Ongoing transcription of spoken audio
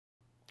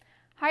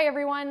Hi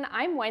everyone,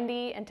 I'm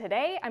Wendy, and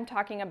today I'm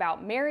talking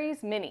about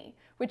Mary's Mini,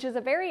 which is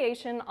a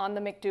variation on the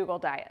McDougall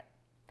diet.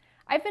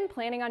 I've been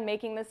planning on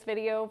making this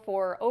video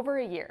for over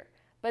a year,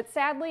 but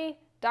sadly,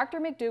 Dr.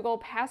 McDougall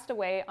passed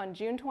away on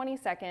June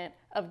 22nd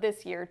of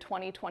this year,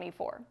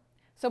 2024.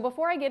 So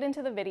before I get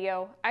into the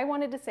video, I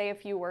wanted to say a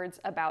few words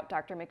about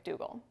Dr.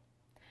 McDougall.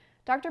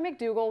 Dr.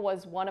 McDougall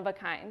was one of a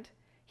kind.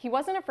 He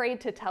wasn't afraid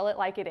to tell it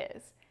like it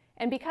is,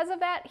 and because of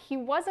that, he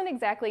wasn't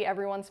exactly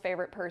everyone's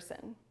favorite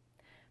person.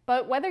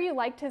 But whether you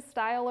liked his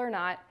style or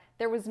not,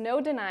 there was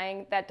no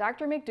denying that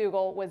Dr.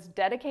 McDougall was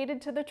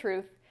dedicated to the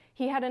truth,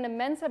 he had an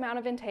immense amount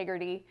of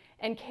integrity,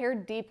 and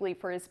cared deeply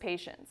for his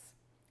patients.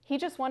 He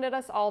just wanted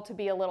us all to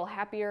be a little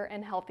happier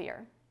and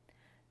healthier.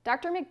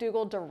 Dr.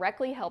 McDougall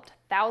directly helped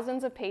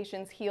thousands of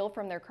patients heal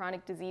from their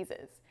chronic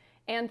diseases,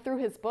 and through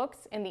his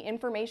books and the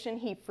information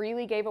he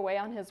freely gave away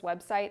on his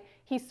website,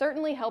 he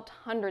certainly helped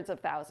hundreds of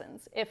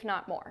thousands, if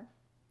not more.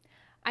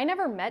 I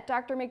never met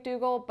Dr.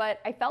 McDougall, but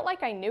I felt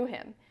like I knew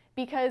him,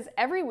 because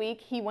every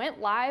week he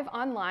went live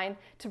online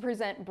to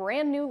present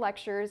brand new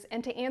lectures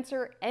and to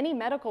answer any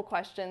medical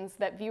questions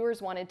that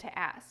viewers wanted to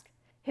ask.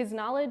 His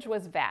knowledge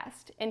was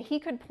vast, and he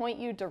could point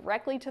you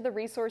directly to the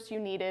resource you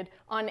needed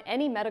on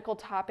any medical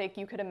topic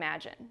you could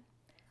imagine.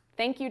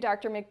 Thank you,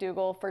 Dr.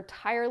 McDougall, for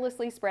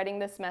tirelessly spreading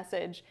this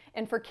message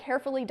and for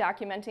carefully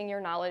documenting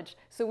your knowledge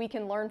so we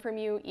can learn from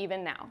you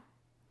even now.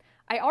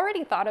 I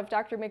already thought of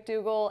Dr.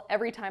 McDougall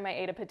every time I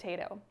ate a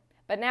potato.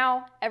 But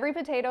now, every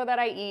potato that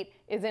I eat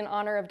is in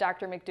honor of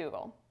Dr.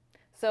 McDougall.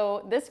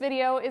 So this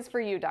video is for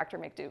you, Dr.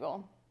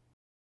 McDougall.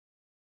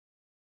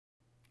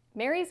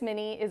 Mary's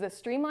Mini is a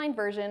streamlined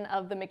version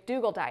of the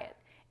McDougall diet,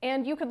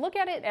 and you could look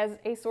at it as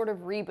a sort of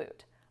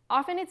reboot.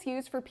 Often it's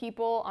used for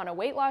people on a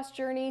weight loss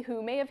journey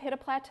who may have hit a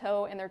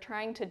plateau and they're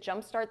trying to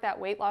jumpstart that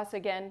weight loss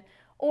again,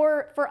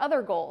 or for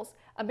other goals,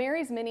 a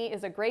Mary's Mini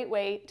is a great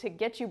way to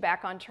get you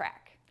back on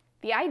track.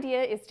 The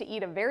idea is to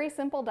eat a very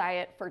simple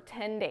diet for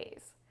 10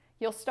 days.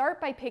 You'll start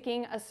by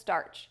picking a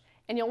starch,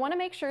 and you'll want to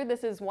make sure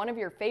this is one of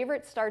your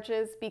favorite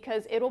starches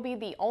because it'll be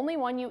the only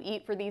one you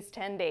eat for these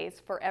 10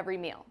 days for every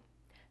meal.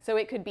 So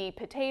it could be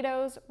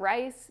potatoes,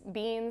 rice,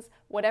 beans,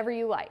 whatever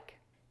you like.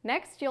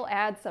 Next, you'll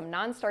add some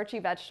non-starchy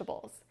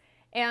vegetables.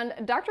 And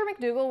Dr.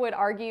 McDougall would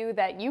argue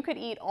that you could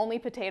eat only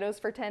potatoes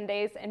for 10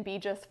 days and be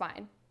just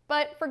fine.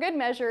 But for good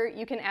measure,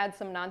 you can add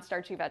some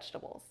non-starchy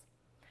vegetables.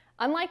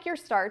 Unlike your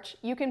starch,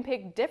 you can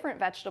pick different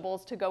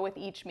vegetables to go with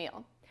each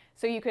meal.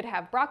 So you could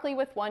have broccoli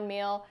with one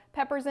meal,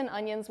 peppers and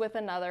onions with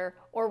another,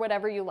 or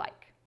whatever you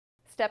like.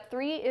 Step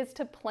 3 is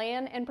to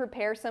plan and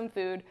prepare some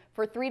food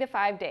for 3 to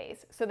 5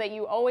 days so that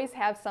you always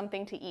have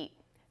something to eat.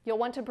 You'll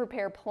want to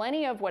prepare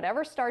plenty of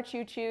whatever starch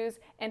you choose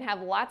and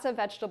have lots of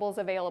vegetables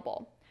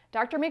available.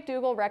 Dr.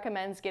 McDougall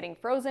recommends getting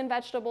frozen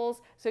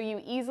vegetables so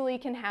you easily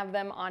can have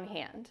them on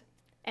hand.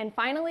 And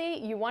finally,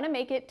 you want to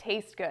make it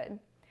taste good.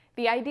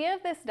 The idea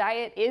of this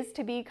diet is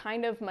to be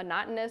kind of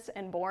monotonous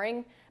and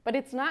boring, but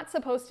it's not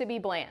supposed to be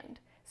bland.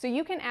 So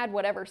you can add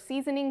whatever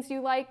seasonings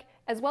you like,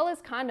 as well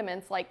as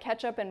condiments like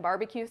ketchup and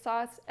barbecue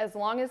sauce, as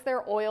long as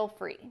they're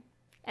oil-free.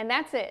 And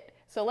that's it.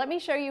 So let me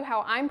show you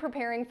how I'm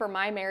preparing for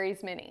my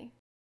Mary's Mini.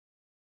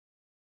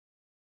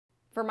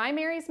 For my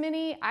Mary's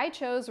Mini, I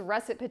chose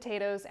russet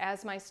potatoes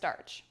as my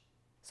starch.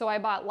 So I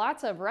bought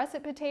lots of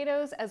russet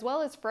potatoes as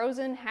well as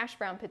frozen hash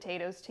brown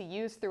potatoes to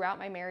use throughout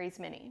my Mary's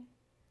Mini.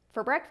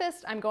 For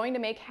breakfast, I'm going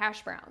to make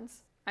hash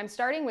browns. I'm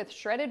starting with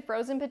shredded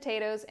frozen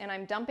potatoes and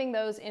I'm dumping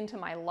those into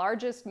my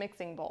largest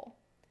mixing bowl.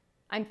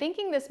 I'm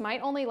thinking this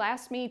might only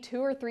last me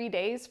 2 or 3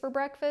 days for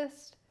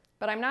breakfast,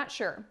 but I'm not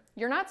sure.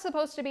 You're not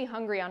supposed to be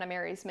hungry on a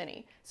Mary's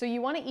Mini, so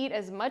you want to eat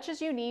as much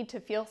as you need to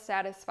feel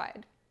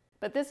satisfied.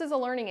 But this is a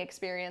learning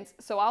experience,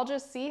 so I'll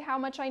just see how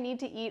much I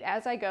need to eat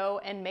as I go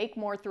and make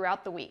more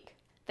throughout the week.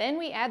 Then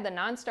we add the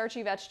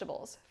non-starchy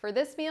vegetables. For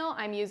this meal,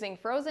 I'm using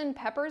frozen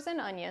peppers and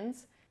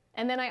onions,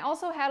 and then I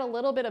also had a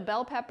little bit of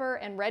bell pepper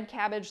and red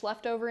cabbage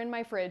left over in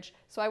my fridge,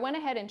 so I went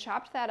ahead and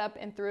chopped that up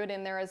and threw it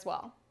in there as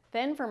well.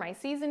 Then for my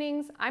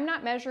seasonings, I'm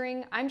not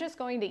measuring, I'm just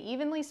going to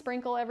evenly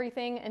sprinkle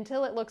everything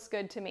until it looks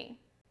good to me.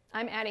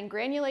 I'm adding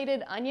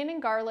granulated onion and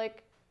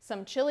garlic,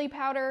 some chili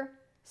powder,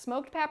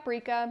 smoked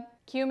paprika,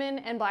 cumin,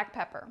 and black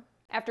pepper.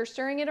 After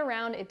stirring it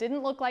around, it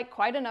didn't look like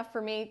quite enough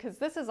for me because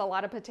this is a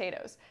lot of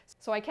potatoes,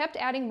 so I kept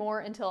adding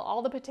more until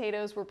all the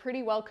potatoes were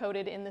pretty well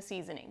coated in the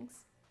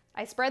seasonings.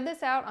 I spread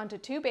this out onto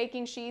 2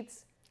 baking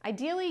sheets.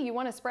 Ideally, you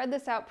want to spread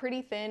this out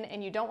pretty thin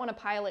and you don't want to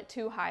pile it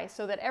too high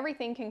so that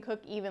everything can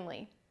cook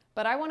evenly.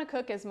 But I want to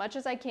cook as much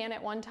as I can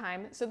at one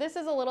time, so this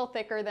is a little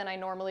thicker than I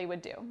normally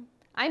would do.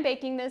 I'm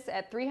baking this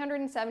at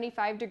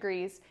 375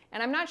 degrees,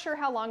 and I'm not sure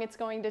how long it's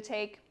going to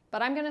take,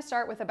 but I'm going to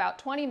start with about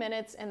 20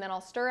 minutes and then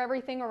I'll stir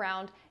everything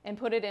around and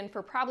put it in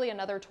for probably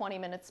another 20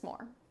 minutes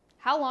more.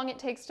 How long it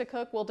takes to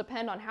cook will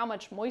depend on how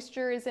much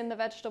moisture is in the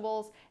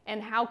vegetables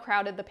and how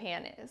crowded the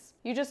pan is.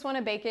 You just want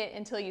to bake it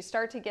until you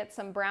start to get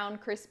some brown,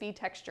 crispy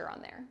texture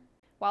on there.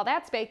 While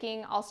that's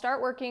baking, I'll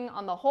start working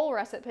on the whole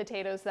russet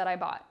potatoes that I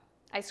bought.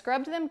 I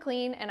scrubbed them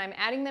clean and I'm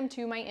adding them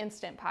to my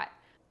Instant Pot.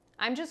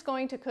 I'm just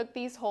going to cook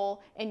these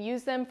whole and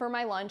use them for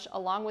my lunch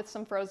along with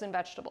some frozen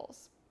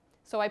vegetables.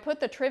 So I put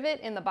the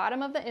trivet in the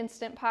bottom of the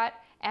Instant Pot,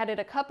 added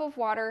a cup of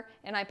water,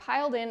 and I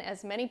piled in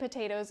as many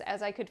potatoes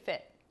as I could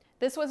fit.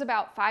 This was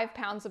about 5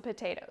 pounds of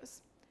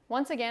potatoes.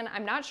 Once again,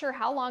 I'm not sure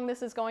how long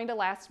this is going to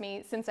last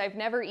me since I've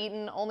never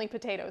eaten only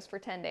potatoes for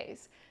 10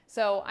 days.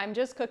 So I'm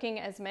just cooking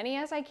as many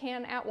as I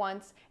can at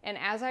once, and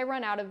as I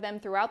run out of them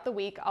throughout the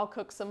week, I'll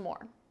cook some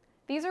more.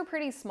 These are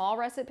pretty small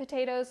russet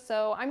potatoes,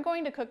 so I'm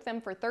going to cook them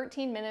for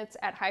 13 minutes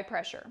at high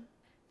pressure.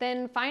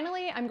 Then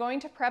finally, I'm going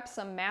to prep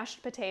some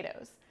mashed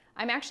potatoes.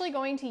 I'm actually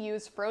going to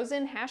use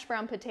frozen hash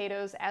brown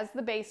potatoes as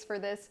the base for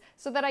this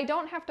so that I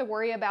don't have to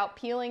worry about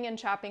peeling and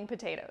chopping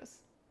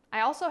potatoes.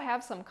 I also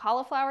have some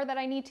cauliflower that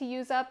I need to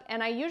use up,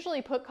 and I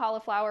usually put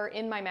cauliflower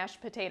in my mashed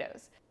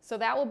potatoes. So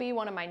that will be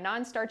one of my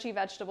non-starchy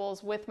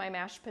vegetables with my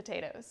mashed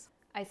potatoes.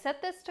 I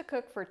set this to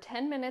cook for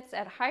 10 minutes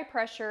at high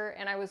pressure,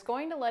 and I was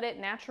going to let it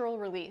natural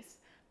release.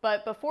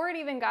 But before it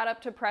even got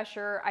up to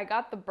pressure, I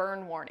got the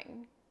burn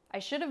warning. I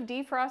should have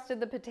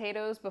defrosted the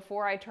potatoes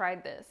before I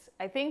tried this.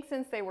 I think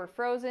since they were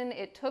frozen,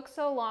 it took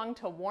so long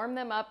to warm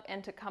them up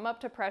and to come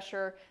up to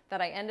pressure that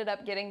I ended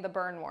up getting the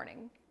burn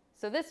warning.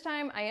 So this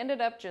time I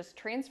ended up just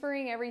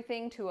transferring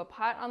everything to a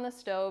pot on the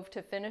stove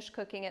to finish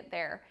cooking it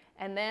there,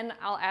 and then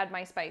I'll add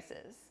my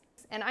spices.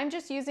 And I'm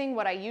just using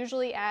what I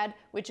usually add,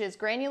 which is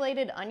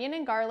granulated onion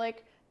and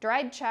garlic,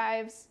 dried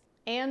chives,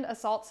 and a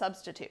salt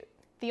substitute.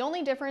 The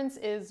only difference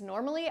is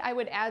normally I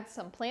would add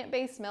some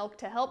plant-based milk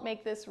to help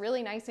make this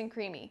really nice and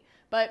creamy,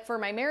 but for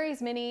my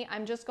Mary's Mini,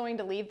 I'm just going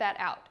to leave that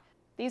out.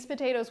 These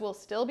potatoes will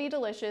still be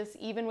delicious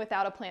even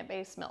without a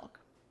plant-based milk.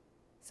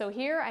 So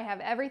here I have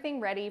everything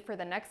ready for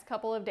the next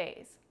couple of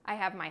days. I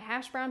have my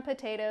hash brown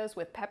potatoes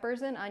with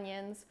peppers and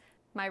onions,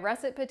 my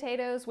russet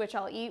potatoes, which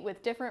I'll eat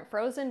with different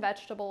frozen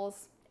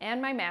vegetables,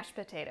 and my mashed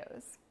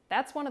potatoes.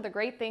 That's one of the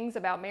great things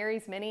about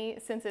Mary's Mini.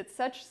 Since it's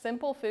such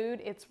simple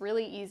food, it's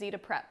really easy to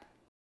prep.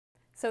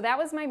 So that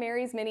was my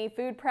Mary's Mini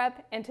food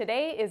prep, and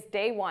today is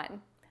day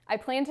 1. I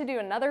plan to do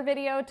another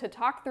video to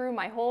talk through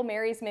my whole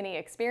Mary's Mini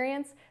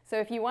experience, so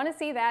if you want to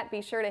see that,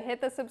 be sure to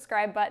hit the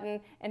subscribe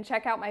button and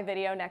check out my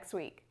video next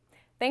week.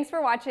 Thanks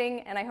for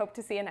watching, and I hope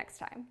to see you next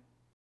time.